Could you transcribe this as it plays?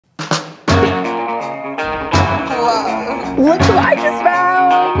Look who I just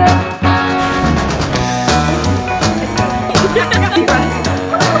found! It's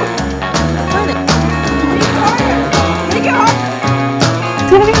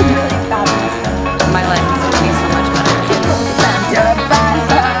gonna be really fabulous. My life is gonna be so much better.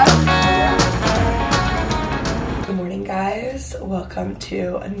 Good morning, guys. Welcome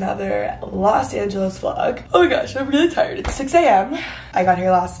to another Los Angeles vlog. Oh my gosh, I'm really tired. It's 6 a.m. I got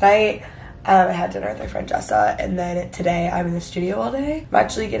here last night. I had dinner with my friend Jessa, and then today I'm in the studio all day. I'm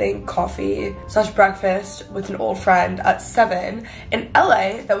actually getting coffee / breakfast with an old friend at 7 in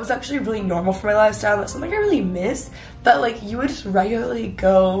LA. That was actually really normal for my lifestyle. That's something I really miss. That like you would just regularly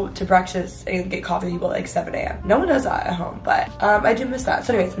go to breakfast and get coffee with people at like 7 a.m. No one does that at home, but I do miss that.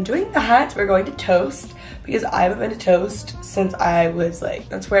 So anyways, I'm doing that. We're going to Toast because I haven't been to Toast since I was like,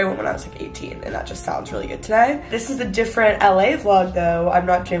 that's where I went when I was like 18, and that just sounds really good today. This is a different LA vlog though. I'm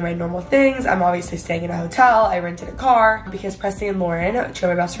not doing my normal things. I'm obviously staying in a hotel. I rented a car because Presley and Lauren, two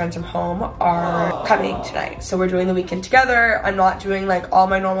of my best friends from home, are coming tonight. So we're doing the weekend together. I'm not doing like all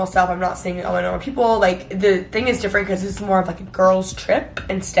my normal stuff. I'm not seeing all my normal people. Like the thing is different because it's more of like a girls trip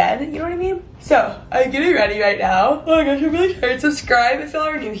instead, you know what I mean? So I'm getting ready right now. Oh my gosh, I'm really tired. Subscribe if y'all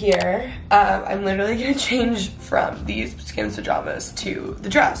are new here. I'm literally gonna change from these Skims pajamas to the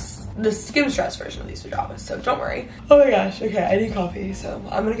dress. The Skims dress version of these pajamas, so don't worry. Oh my gosh, okay, I need coffee, so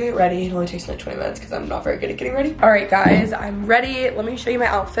I'm gonna get ready. It only takes like 20 minutes because I'm not very good at getting ready. All right, guys, I'm ready. Let me show you my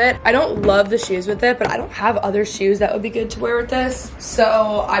outfit. I don't love the shoes with it, but I don't have other shoes that would be good to wear with this.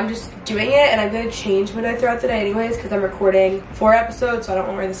 So I'm just doing it, and I'm gonna change midnight throughout the day anyways because I'm recording 4 episodes, so I don't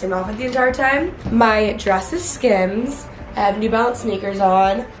want to wear the same outfit the entire time. My dress is Skims. I have New Balance sneakers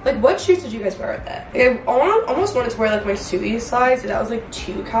on. Like, what shoes did you guys wear with that? Like, I almost wanted to wear like my Suey size, but that was like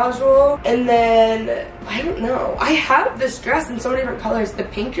too casual. And then, I don't know. I have this dress in so many different colors. The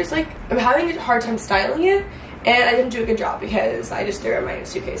pink just like, I'm having a hard time styling it. And I didn't do a good job because I just threw it in my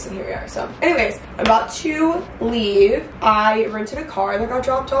suitcase and here we are. So anyways, I'm about to leave. I rented a car that got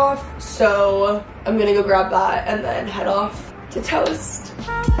dropped off. So I'm gonna go grab that and then head off to Toast.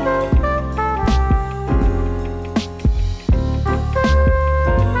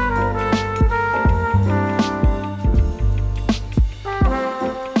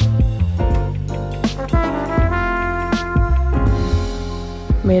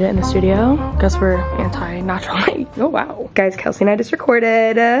 Made it in the studio. Guess we're anti-natural light. Oh wow. Guys, Kelsey and I just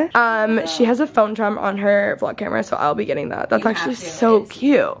recorded. She has a phone drum on her vlog camera, so I'll be getting that. That's actually so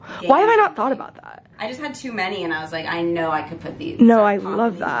cute. Why have I not thought about that? I just had too many and I was like, I know I could put these. No, I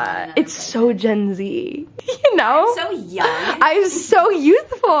love that. It's so Gen Z. You know? I'm so young. I'm so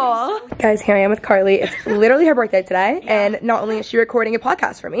youthful. Guys, here I am with Carly. It's literally her birthday today. Yeah. And not only is she recording a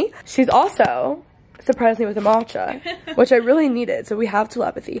podcast for me, she's also surprised me with a matcha, which I really needed, so we have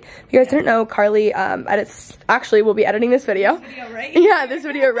telepathy. If you guys didn't know, Carly actually will be editing this video. This video, right? Yeah, this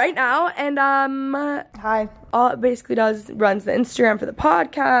video right now. And hi. All it basically runs the Instagram for the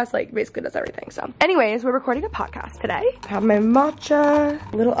podcast, like basically does everything. So anyways, we're recording a podcast today. I have my matcha.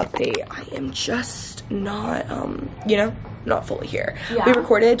 Little update. I am just not, you know, not fully here. Yeah. We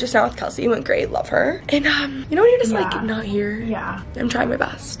recorded just now with Kelsey. It went great. Love her. And you know when you're just like not here? Yeah. I'm trying my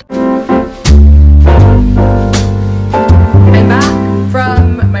best. I'm back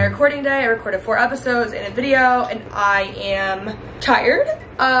from my recording day. I recorded 4 episodes in a video and I am tired.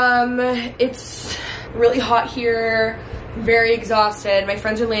 It's really hot here, very exhausted. My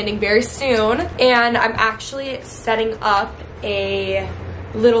friends are landing very soon and I'm actually setting up a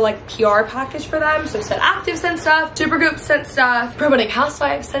little like PR package for them. So Set Active sent stuff, Supergoop sent stuff, Promoting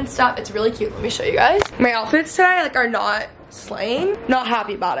Housewives sent stuff. It's really cute. Let me show you guys. My outfits today like are not slaying. Not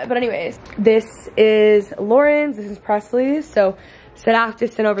happy about it, but anyways, this is Lauren's, this is Presley's. So Set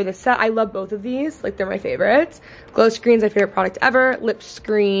Active sent over the set. I love both of these, like they're my favorites. Glow Screen's my favorite product ever. Lip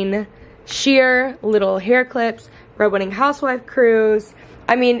Screen sheer, little hair clips, Breadwinning Housewife cruise.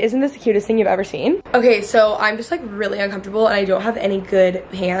 I mean, isn't this the cutest thing you've ever seen? Okay, so I'm just like really uncomfortable and I don't have any good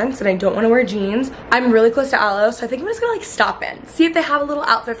pants and I don't want to wear jeans. I'm really close to Aloe, so I think I'm just gonna like stop in, see if they have a little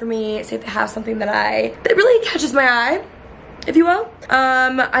outfit for me, see if they have something that really catches my eye, if you will.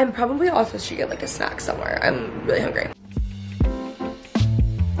 I'm probably also should get like a snack somewhere. I'm really hungry.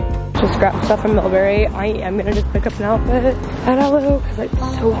 Just grab stuff from Mulberry. I am gonna just pick up an outfit at Aloe because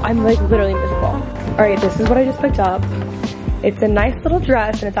I'm like literally miserable. All right, this is what I just picked up. It's a nice little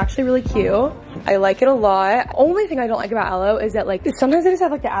dress and it's actually really cute. I like it a lot. Only thing I don't like about Aloe is that like sometimes they just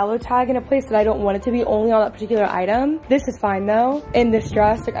have like the Aloe tag in a place that I don't want it to be only on that particular item. This is fine though. In this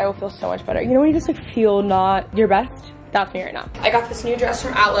dress, like I will feel so much better. You know when you just like feel not your best? That's me right now. I got this new dress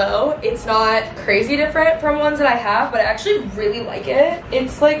from Alo. It's not crazy different from ones that I have, but I actually really like it.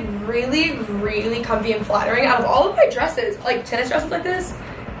 It's like really, really comfy and flattering. Out of all of my dresses, like tennis dresses like this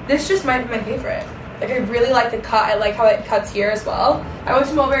just might be my favorite. Like I really like the cut. I like how it cuts here as well. I went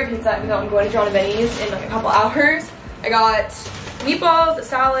to Mulberry Pizza even though I'm going to John Benny's in like a couple hours. I got meatballs, a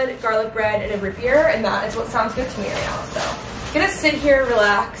salad, garlic bread, and a root beer, and that is what sounds good to me right now. So I'm gonna sit here,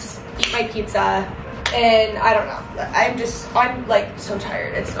 relax, eat my pizza, and I don't know. I'm like so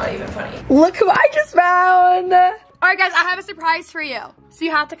tired. It's not even funny. Look who I just found. All right, guys, I have a surprise for you. So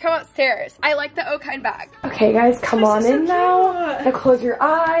you have to come upstairs. I like the Okine bag. Okay, guys, come on in now. Now close your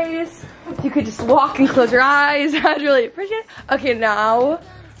eyes. You could just walk and close your eyes. I'd really appreciate it. Okay, now,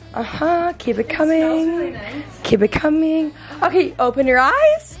 keep it coming. It smells really nice. Keep it coming. Okay, open your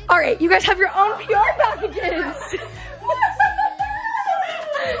eyes. All right, you guys have your own PR packages.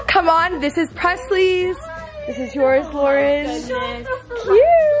 Come on, this is Presley's. This is yours, Lauren. Cute.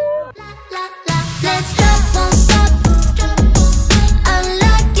 Let's drop, won't stop.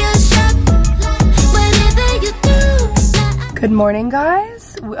 Unlock your shop. Whatever you do. Good morning,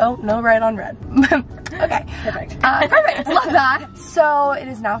 guys. Oh, no, right on red. Okay, perfect. Perfect, love that. So it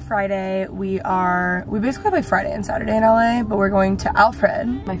is now Friday. We basically play Friday and Saturday in LA, but we're going to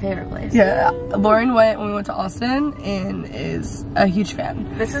Alfred. My favorite place. Yeah, Lauren went when we went to Austin and is a huge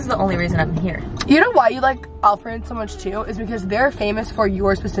fan. This is the only reason I'm here. You know why you like Alfred so much too? Is because they're famous for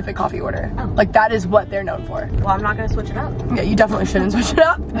your specific coffee order. Oh. Like that is what they're known for. Well, I'm not gonna switch it up. Yeah, you definitely shouldn't switch it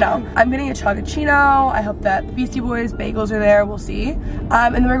up. No, I'm getting a chocachino. I hope that the Beastie Boys bagels are there. We'll see.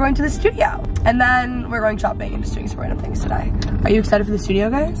 And then we're going to the studio. And then we're going shopping and just doing some random things today. Are you excited for the studio,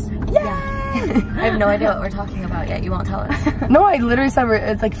 guys? Yeah. I have no idea what we're talking about yet. You won't tell us. No, I literally said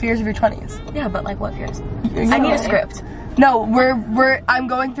it's like fears of your 20s. Yeah, but like what fears? I need a script. No, I'm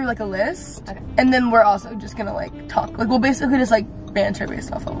going through like a list, okay. And then we're also just gonna like talk. Like we'll basically just like banter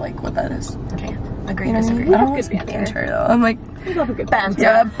based off of like what that is. Okay, agree, you know, disagree. I don't like good banter though. I'm like, we love a good banter.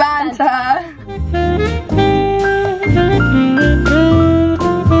 Yeah, banter.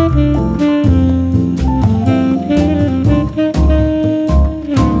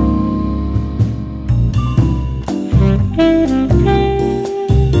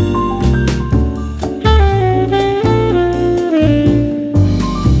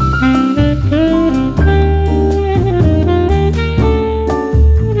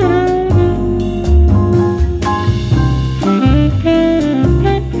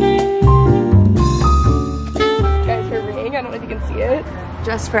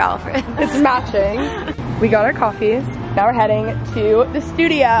 Just for Alfred. It's matching. We got our coffees. Now we're heading to the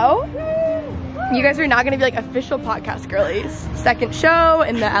studio. You guys are now going to be like official podcast girlies. Second show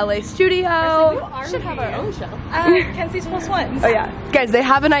in the LA studio. We should have our own show. Kenzie's Plus Ones. Oh yeah. Guys, they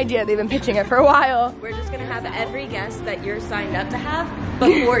have an idea. They've been pitching it for a while. We're just going to have every guest that you're signed up to have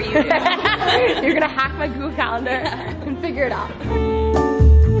before you do. You're going to hack my Google Calendar and figure it out.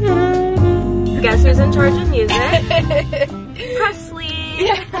 Guess who's in charge of music? Presley.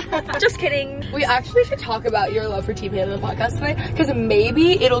 Just kidding. We actually should talk about your love for T-Pain in the podcast today, because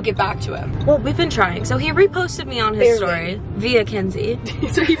maybe it'll get back to him. Well, we've been trying. So he reposted me on his story via Kenzie.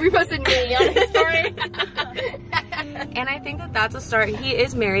 So he reposted me on his story. And I think that that's a start. He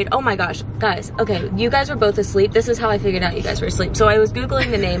is married. Oh my gosh, guys. Okay, you guys were both asleep. This is how I figured out you guys were asleep. So I was Googling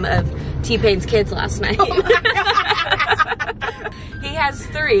the name of T-Pain's kids last night. Oh he has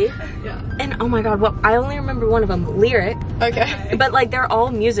 3. Yeah. And oh my god, well, I only remember one of them, Lyric. Okay. But like they're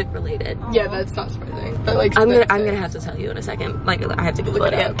all music related. Yeah, that's not surprising. But like I'm gonna have to tell you in a second. Like I have to Google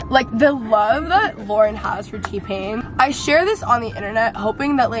it up. Like the love that Lauren has for T-Pain. I share this on the internet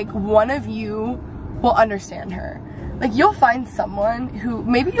hoping that like one of you will understand her. Like you'll find someone who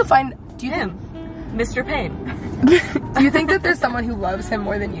maybe you'll find Him. Mr. Payne. Do you think that there's someone who loves him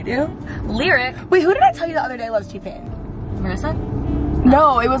more than you do? Lyric. Wait, who did I tell you the other day loves T-Pain? Marissa?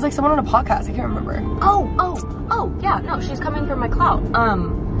 No, it was like someone on a podcast. I can't remember. Oh, yeah. No, she's coming from my clout.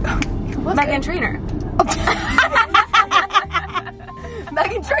 Meghan Trainor.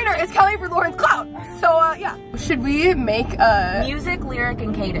 Meghan Trainor is coming for Lauren's clout. So, yeah. Should we make a... Music, lyric,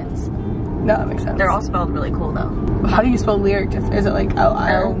 and cadence. No, that makes sense. They're all spelled really cool, though. How do you spell lyric? Is it like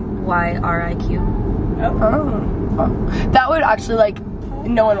L-Y-R-I-Q? Oh. That would actually, like,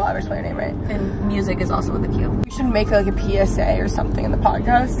 no one will ever spell your name right. And music is also with a Q. We should make like a PSA or something in the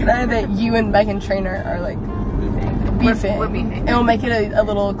podcast today that you and Meghan Trainor are like beefing. We're beefing. And we'll make it a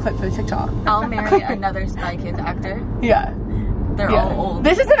little clip for TikTok. I'll marry another Spy Kids actor. Yeah. They're all old.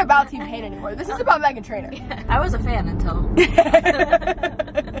 This isn't about T-Pain anymore. This is about Meghan Trainor. I was a fan until.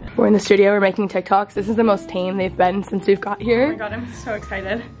 We're in the studio, we're making TikToks. This is the most tame they've been since we've got here. Oh my god, I'm so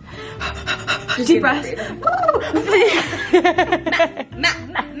excited. Deep breaths.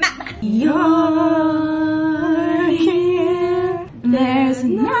 You're here. There's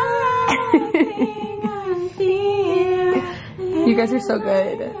nothing I fear. You guys are so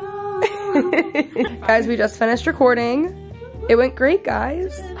good. Guys, we just finished recording. It went great,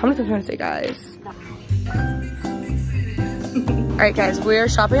 guys. How many times am I gonna say guys? Alright guys, we're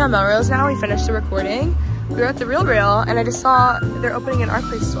shopping on Melrose now. We finished the recording. We were at the Real Real and I just saw they're opening an art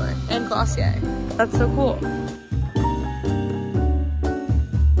place store in Glossier. That's so cool.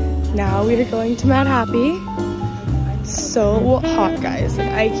 Now we are going to Mad Happy. It's so hot, guys. Like,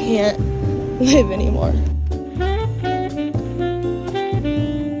 I can't live anymore.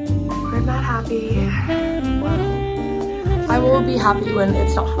 We're at Mad Happy. Wow. I will be happy when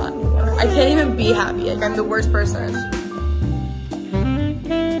it's not hot anymore. I can't even be happy. Like, I'm the worst person.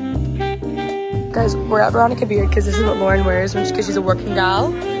 Guys, we're at Veronica Beard because this is what Lauren wears because she's a working gal.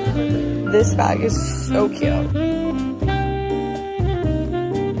 This bag is so cute.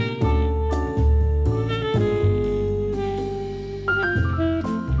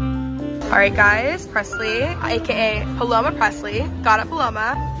 All right, guys, Presley, aka Paloma Presley, got at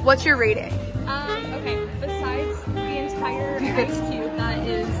Paloma. What's your rating? Okay, besides the entire ice cube, that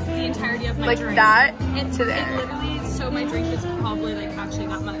is the entirety of my Like drink. that and to there. It literally, so my drink is probably like actually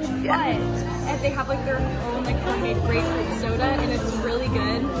that much. Yeah. But and they have like their own like homemade grapefruit soda and it's really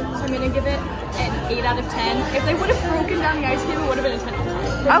good. So I'm gonna give it an 8 out of 10. If they would have broken down the ice cube, it would have been a 10 out of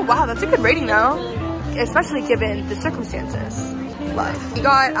 10. Oh wow, that's a good rating though. Especially given the circumstances. Love. We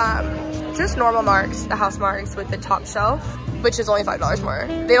got just normal marks, the house marks with the top shelf, which is only $5 more.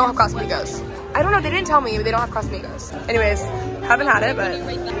 They don't have Casamigos. I don't know, they didn't tell me, but they don't have Casamigos. Anyways, haven't had it, but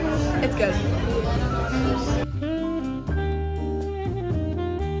it's good.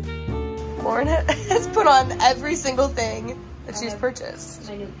 Lauren has put on every single thing that she's purchased.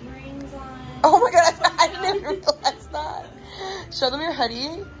 My new earrings on. Oh my god, I didn't realize that. Show them your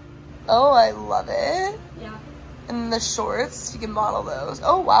hoodie. Oh, I love it. Yeah. And the shorts, you can model those.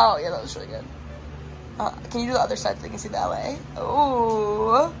 Oh wow, yeah, that was really good. Can you do the other side so they can see the LA?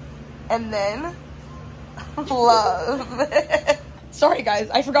 Oh, and then love. Sorry guys,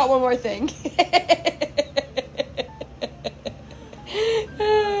 I forgot one more thing.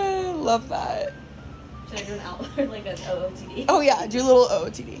 Love that. Should I do an outward like an OOTD? Oh yeah, do a little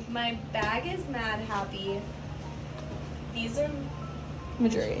OOTD. My bag is Mad Happy. These are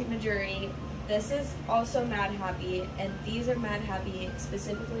Majority. This is also Mad Happy, and these are Mad Happy,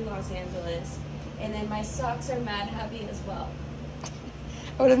 specifically Los Angeles. And then my socks are Mad Happy as well.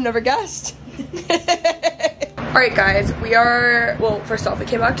 I would have never guessed. All right, guys, we are, well, first off, we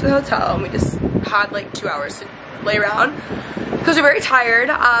came back to the hotel and we just had like 2 hours to lay around because we're very tired.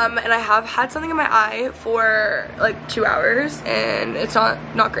 And I have had something in my eye for like 2 hours and it's not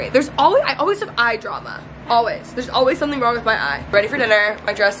great. I always have eye drama. Always. There's always something wrong with my eye. Ready for dinner.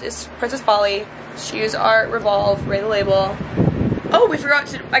 My dress is Princess Polly. Shoes are Revolve, Ray the Label. Oh, we forgot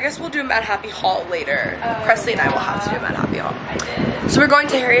to, I guess we'll do a Mad Happy haul later. Presley and I will have to do a Mad Happy haul. I did. So we're going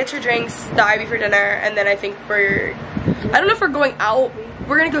to Harriet's for drinks, the Ivy for dinner, and then I think I don't know if we're going out.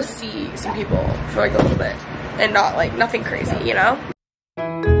 We're gonna go see some people for like a little bit. And not like, nothing crazy, you know?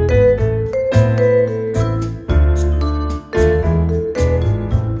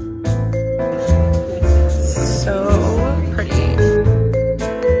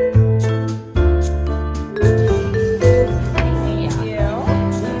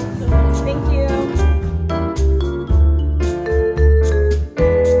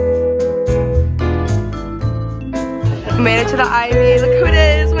 Made it to the Ivy. Look who it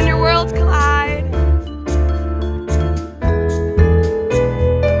is when your worlds collide.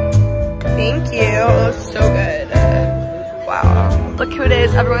 Thank you. Oh, so good. Wow. Look who it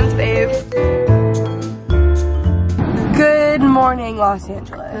is. Everyone's fave. Good morning, Los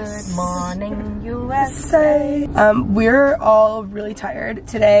Angeles. Good morning, USA. We're all really tired.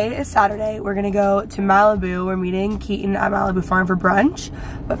 Today is Saturday. We're gonna go to Malibu. We're meeting Keaton at Malibu Farm for brunch.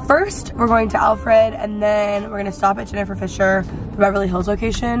 But first, we're going to Alfred, and then we're gonna stop at Jennifer Fisher, the Beverly Hills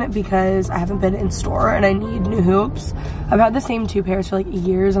location, because I haven't been in store and I need new hoops. I've had the same 2 pairs for like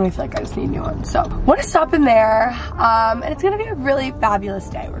years, and I feel like I just need new ones. So, want to stop in there, and it's gonna be a really fabulous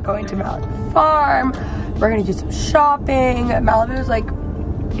day. We're going to Malibu Farm. We're gonna do some shopping. Malibu is like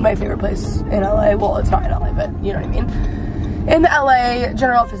my favorite place in LA. Well, it's not in LA, but you know what I mean. In the LA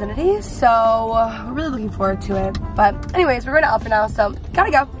general vicinity, so we're really looking forward to it. But anyways, we're going to Alfred now, so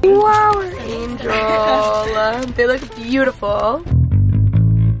gotta go. Wow, Angel. They look beautiful.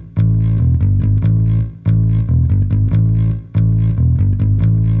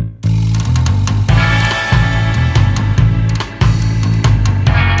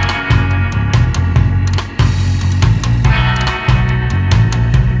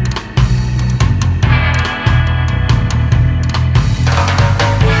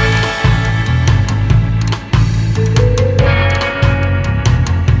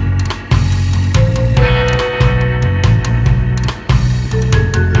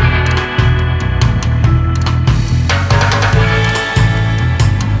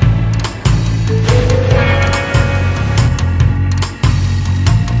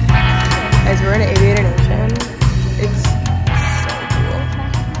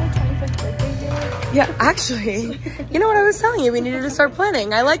 Actually, you know what I was telling you? We needed to start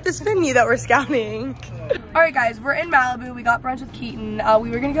planning. I like this venue that we're scouting. All right, guys, we're in Malibu. We got brunch with Keaton.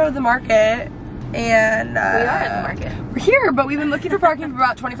 We were gonna go to the market, and we are at the market. We're here, but we've been looking for parking for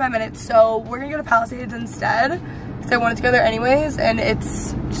about 25 minutes, so we're gonna go to Palisades instead. Because I wanted to go there anyways, and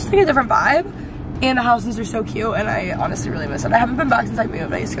it's just like a different vibe. And the houses are so cute, and I honestly really miss it. I haven't been back since I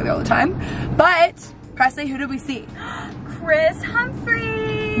moved. I used to go there all the time. But Presley, who did we see? Chris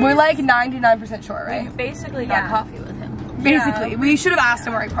Humphrey. We're like 99% sure, right? We basically got coffee with him. Basically, we should have asked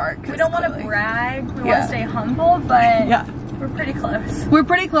him where he parked. We don't want to brag. We want to stay humble, but we're pretty close. We're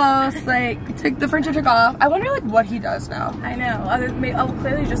pretty close. Like, the friendship took off. I wonder like what he does now. I know.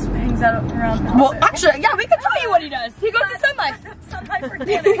 Clearly just hangs out around the Well, actually, yeah, we can tell you what he does. He goes to Sun Life. Sun Life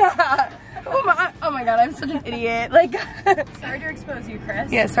Organics. Yeah. Oh my god, I'm such an idiot. Like, sorry to expose you,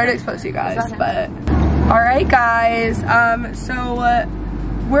 Chris. Yeah, sorry to expose you guys, but all right, guys. So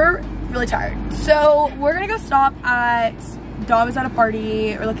we're really tired. So we're gonna go stop at Dom is at a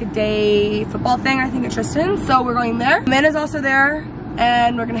party or like a day football thing, I think, at Tristan's. So we're going there. Amanda's also there,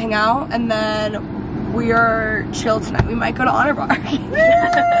 and we're gonna hang out, and then we are chill tonight. We might go to Honor Bar.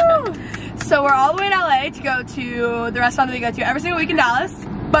 So we're all the way in LA to go to the restaurant that we go to every single week in Dallas.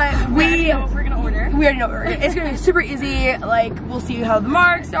 But we know what we're gonna order. We already know what we're gonna. It's gonna be super easy. Like, we'll see how the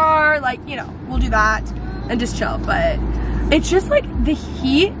marks are. Like, you know, we'll do that and just chill. But it's just like the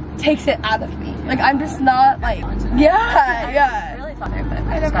heat takes it out of me. Like, I'm just not like, I really thought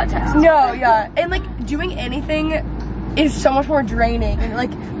I just got text. No, yeah, and like doing anything is so much more draining. And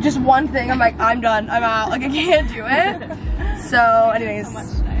like just one thing, I'm like, I'm done. I'm out. Like, I can't do it. So, anyways,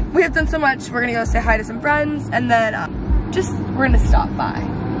 we have done so much. We're gonna go say hi to some friends, and then we're gonna stop by.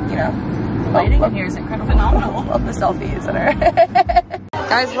 You know, the lighting in here is incredible. Phenomenal. Love the selfies that are.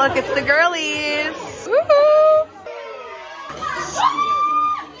 Guys, look, it's the girlies. Woohoo!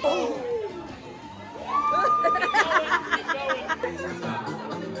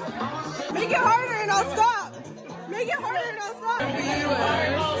 Make it harder and I'll stop. Make it harder and I'll stop.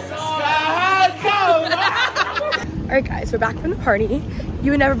 All right, guys, we're back from the party.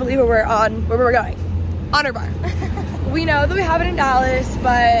 You would never believe where we're going. Honor Bar. We know that we have it in Dallas,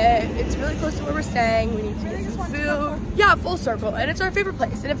 but it's really close to where we're staying. We need to get some food. Yeah, full circle, and it's our favorite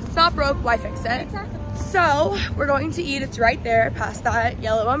place. And if it's not broke, why fix it? Exactly. So we're going to eat. It's right there, past that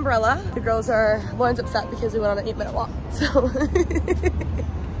yellow umbrella. The girls are, Lauren's upset because we went on an 8-minute walk. So,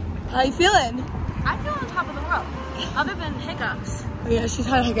 how you feeling? I feel on top of the world, other than hiccups. Oh yeah, she's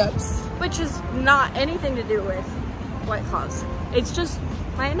had hiccups. Which is not anything to do with White Claws. It's just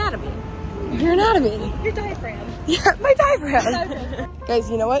my anatomy. Your anatomy. Your diaphragm. Yeah, my diaphragm. Guys,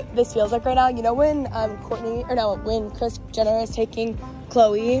 you know what this feels like right now? You know when when Kris Jenner is taking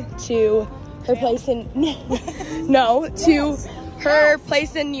Chloe to her place in her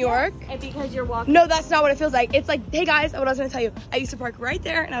place in New York. And because you're walking. No, that's not what it feels like. It's like, hey guys, what I was gonna tell you. I used to park right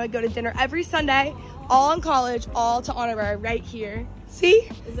there, and I would go to dinner every Sunday, all in college, all to Honor Bar right here. See?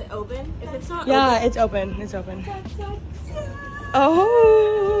 Is it open? If it's not open. It's open. It's open.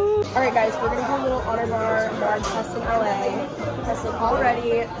 Oh. All right, guys, we're gonna do a little Honor Bar marg test in LA. Testing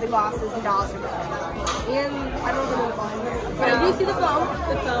already. The glasses in Dallas are good. And I don't know the foam. But I do see the foam.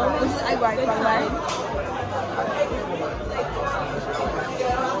 The foam is I like, by the way.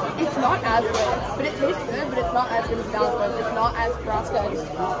 It's not as good, but it tastes good. But it's not as good as Dallas was. It's not as cross good.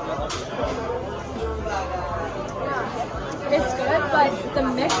 It's good, but the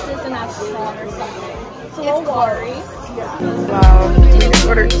mix isn't as strong or something. It's a little watery. Yeah. Wow, we just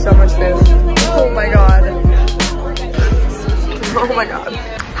ordered so much food. Oh my god. Oh my god.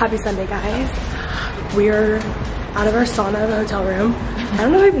 Happy Sunday, guys. We're out of our sauna in the hotel room. I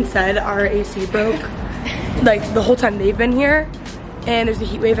don't know if I even said our AC broke like the whole time they've been here. And there's a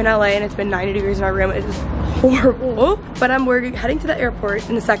heat wave in LA and it's been 90 degrees in our room. It was horrible. But we're heading to the airport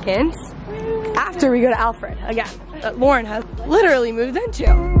in a second after we go to Alfred again, that Lauren has literally moved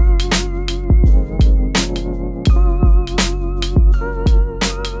into.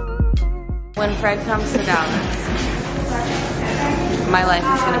 When Fred comes to Dallas, my life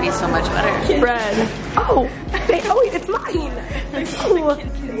is going to be so much better. Fred. Oh, wait, it's mine.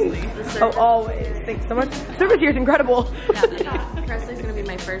 Oh, always. Thanks so much. Service here is incredible. Presley's going to be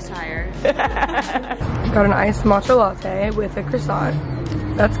my first hire. Got an iced matcha latte with a croissant.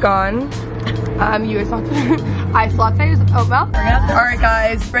 That's gone. US iced latte is oat milk. Alright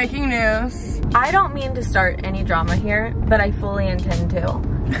guys, breaking news. I don't mean to start any drama here, but I fully intend to.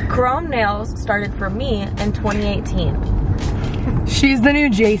 Chrome nails started for me in 2018. She's the new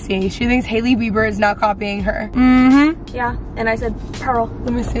JC. She thinks Hailey Bieber is now copying her. Mm-hmm. Yeah, and I said, Pearl.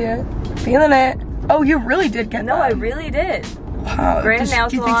 Let me see it. Feeling it. Oh, you really did get that. No, I really did. Wow. Grand Nail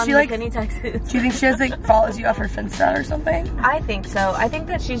do you think Salon, she, like, McKinney, Texas. do you think she has, like, follows you off her Finsta or something? I think so. I think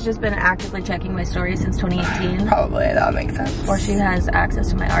that she's just been actively checking my stories since 2018. Probably, that makes sense. Or she has access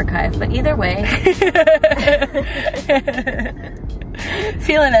to my archive. But either way,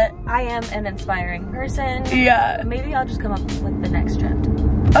 feeling it. I am an inspiring person. Yeah. Maybe I'll just come up with the next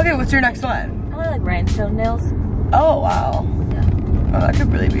trend. Okay, what's your next one? I like rhinestone nails. Oh, wow. Yeah. Oh, that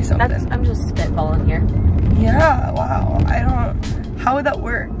could really be something. I'm just spitballing here. Yeah, wow. How would that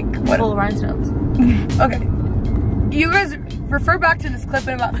work? Full rhinestones. Okay. You guys refer back to this clip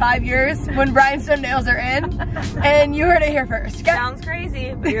in about 5 years when rhinestone nails are in, and you heard it here first. Okay? Sounds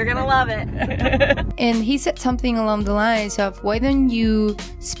crazy, but you're gonna love it. And he said something along the lines of, why don't you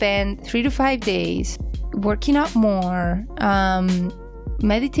spend 3 to 5 days working out more,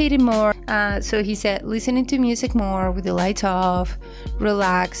 meditating more. So he said, listening to music more with the lights off,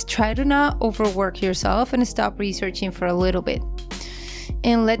 relax, try to not overwork yourself, and stop researching for a little bit.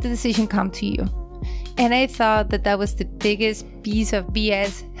 And let the decision come to you. And I thought that was the biggest piece of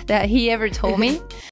BS that he ever told me.